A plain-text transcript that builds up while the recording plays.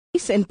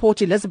in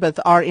Port Elizabeth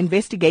are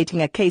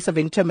investigating a case of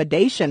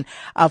intimidation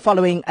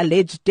following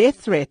alleged death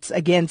threats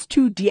against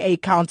two DA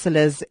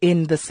councillors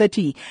in the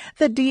city.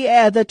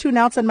 The two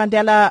Nelson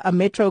Mandela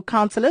Metro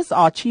councillors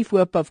are Chief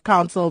Whip of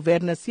Council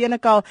Werner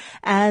Senekal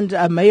and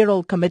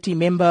Mayoral Committee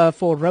Member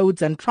for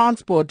Roads and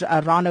Transport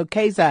Rano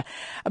Kayser.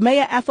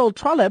 Mayor Athol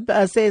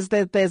Trollip says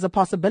that there's a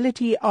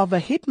possibility of a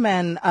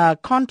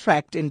hitman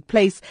contract in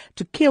place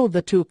to kill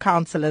the two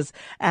councillors,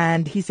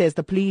 and he says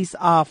the police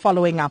are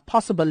following up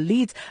possible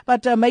leads.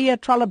 But Mayor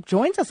Trollip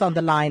joins us on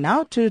the line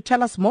now to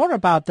tell us more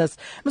about this.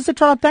 Mr.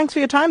 Trollip, thanks for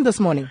your time this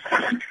morning.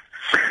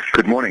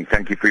 Good morning.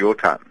 Thank you for your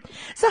time.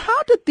 So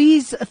how did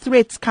these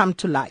threats come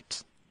to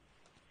light?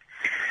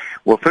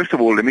 Well, first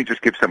of all, let me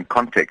just give some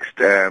context.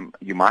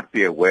 You might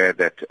be aware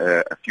that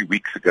a few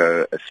weeks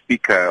ago, a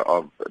speaker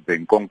of the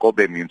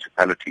Nkonkobe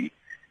municipality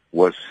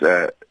was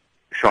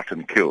shot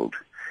and killed.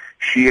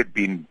 She had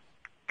been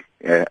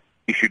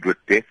issued with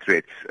death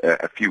threats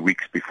a few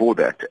weeks before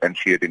that, and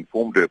she had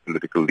informed her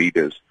political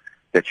leaders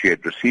that she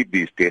had received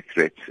these death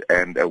threats,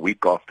 and a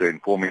week after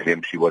informing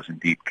them, she was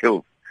indeed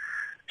killed.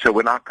 So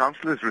when our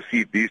councillors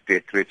received these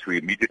death threats, we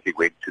immediately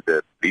went to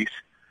the police,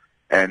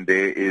 and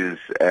there is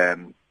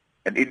an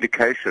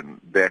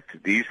indication that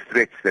these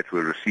threats that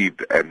were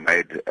received and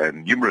made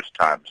numerous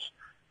times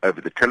over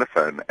the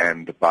telephone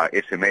and by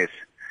SMS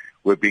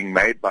were being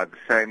made by the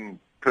same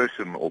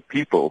person or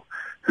people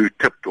who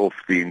tipped off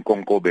the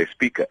Nkonkobe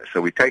speaker. So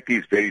we take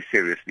these very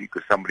seriously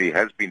because somebody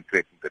has been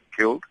threatened and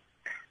killed.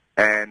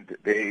 And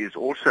there is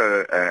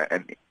also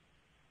an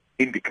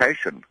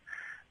indication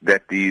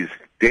that these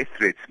death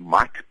threats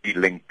might be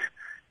linked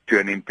to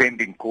an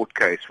impending court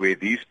case where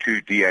these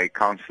two DA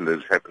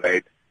councillors have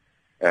laid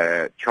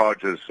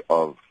charges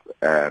of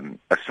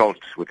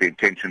assaults with the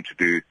intention to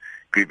do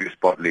grievous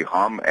bodily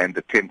harm and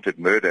attempted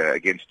murder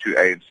against two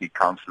ANC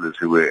councillors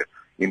who were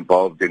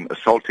involved in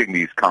assaulting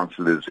these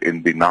councillors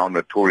in the now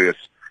notorious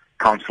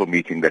council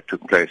meeting that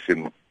took place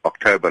in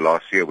October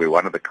last year, where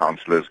one of the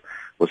councillors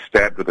was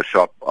stabbed with a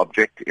sharp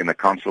object in a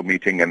council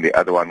meeting and the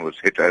other one was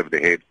hit over the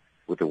head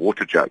with a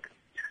water jug.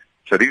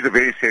 So these are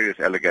very serious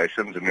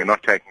allegations, and we're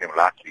not taking them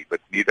lightly,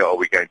 but neither are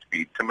we going to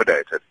be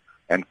intimidated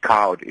and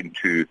cowed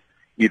into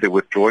either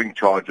withdrawing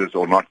charges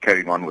or not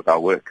carrying on with our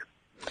work.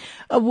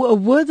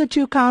 Were the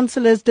two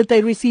councillors, did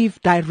they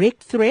receive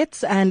direct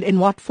threats, and in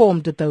what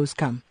form did those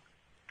come?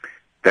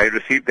 They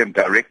received them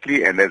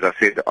directly, and as I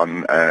said,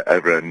 on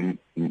over a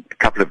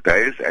couple of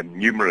days, and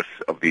numerous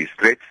of these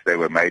threats, they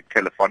were made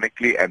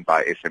telephonically and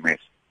by SMS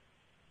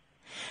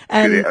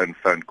to their own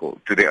phone call,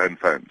 to their own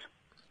phones.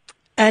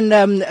 And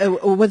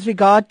with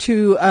regard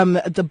to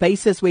the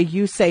basis where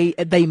you say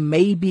they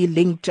may be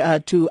linked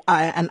to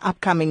an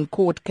upcoming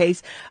court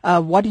case,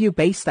 what do you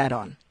base that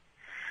on?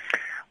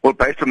 Well,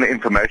 based on the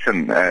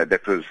information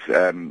that was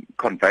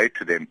conveyed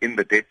to them in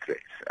the death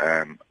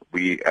threats,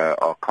 we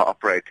are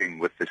cooperating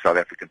with the South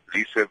African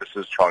Police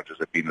Services. Charges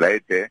have been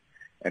laid there,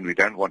 and we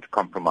don't want to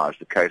compromise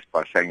the case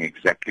by saying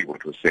exactly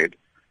what was said,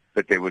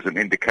 but there was an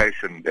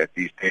indication that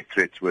these death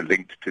threats were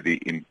linked to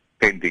the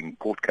impending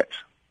court case.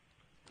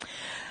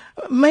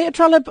 Mayor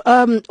Trollip,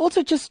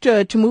 also just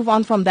to move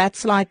on from that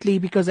slightly,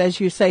 because as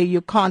you say,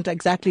 you can't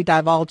exactly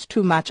divulge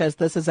too much as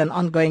this is an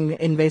ongoing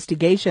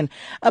investigation.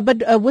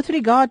 But with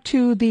regard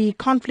to the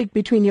conflict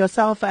between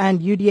yourself and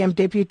UDM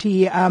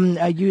Deputy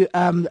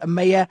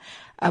Mayor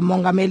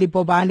Mongameli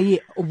Bobani,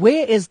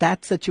 where is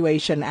that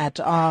situation at?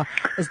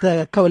 Is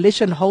the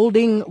coalition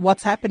holding?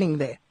 What's happening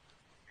there?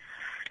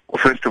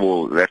 Well, first of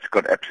all, that's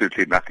got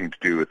absolutely nothing to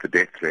do with the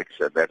death threats,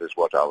 and that is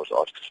what I was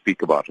asked to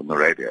speak about on the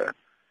radio.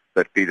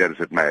 But be that as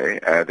it may,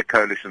 the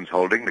coalition's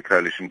holding, the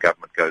coalition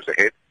government goes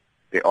ahead.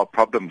 There are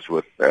problems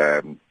with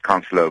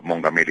Councillor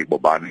Mongameli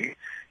Bobani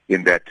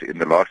in that in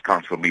the last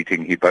council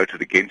meeting he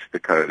voted against the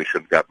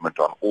coalition government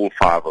on all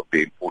 5 of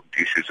the important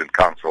issues in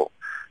council.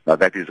 Now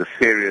that is a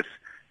serious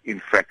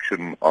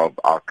infraction of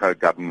our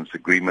co-governance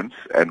agreements,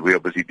 and we are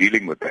busy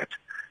dealing with that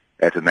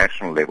at a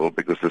national level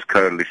because this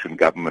coalition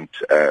government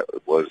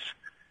was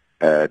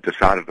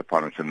decided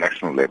upon at a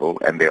national level,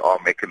 and there are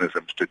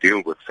mechanisms to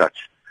deal with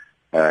such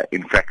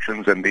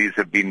infractions, and these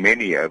have been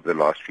many over the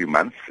last few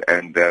months,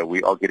 and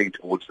we are getting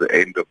towards the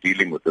end of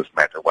dealing with this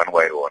matter one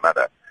way or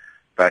another.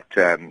 But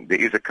there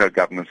is a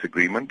co-governance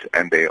agreement,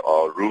 and there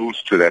are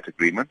rules to that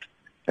agreement,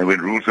 and when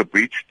rules are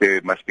breached,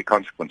 there must be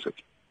consequences.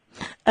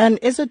 And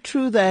is it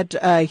true that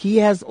he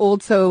has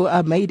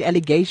also made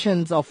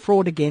allegations of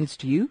fraud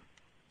against you?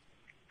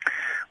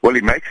 Well,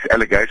 he makes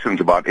allegations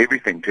about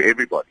everything to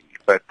everybody.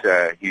 But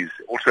he's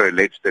also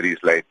alleged that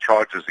he's laid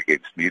charges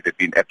against me. There have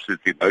been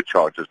absolutely no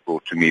charges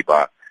brought to me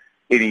by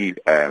any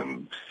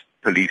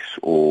police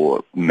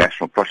or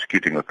national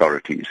prosecuting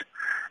authorities.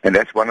 And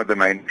that's one of the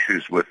main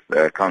issues with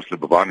Councillor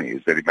Bobani,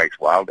 is that he makes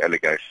wild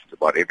allegations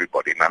about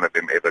everybody, none of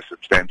them ever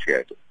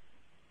substantiated.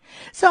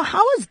 So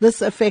how is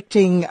this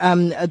affecting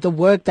the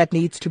work that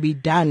needs to be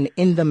done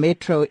in the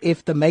metro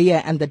if the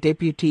mayor and the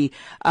deputy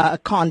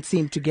can't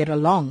seem to get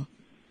along?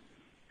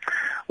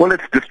 Well,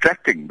 it's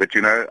distracting, but,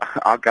 you know,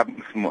 our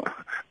government's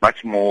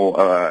much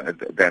more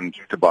than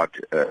just about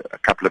a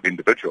couple of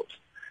individuals.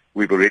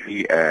 We've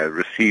already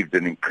received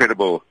an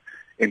incredible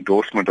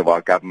endorsement of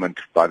our government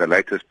by the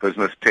latest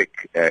business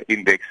tech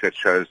index that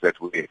shows that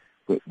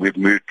we've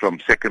moved from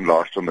second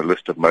last on the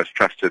list of most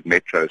trusted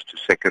metros to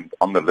second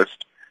on the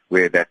list,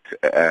 where that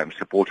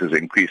support has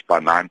increased by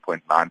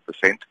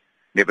 9.9%.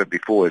 Never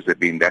before has there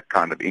been that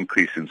kind of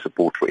increase in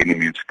support for any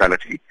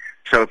municipality.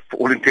 So for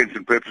all intents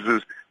and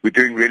purposes, we're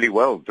doing really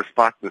well,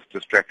 despite this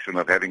distraction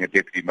of having a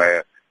deputy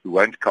mayor who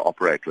won't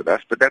cooperate with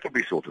us, but that will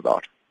be sorted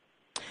out.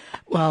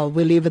 Well,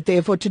 we'll leave it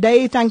there for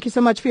today. Thank you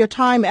so much for your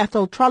time,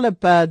 Athol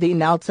Trollip, the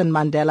Nelson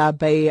Mandela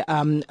Bay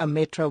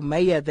Metro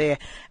Mayor there.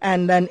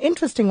 And an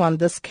interesting one,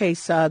 this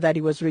case that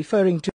he was referring to.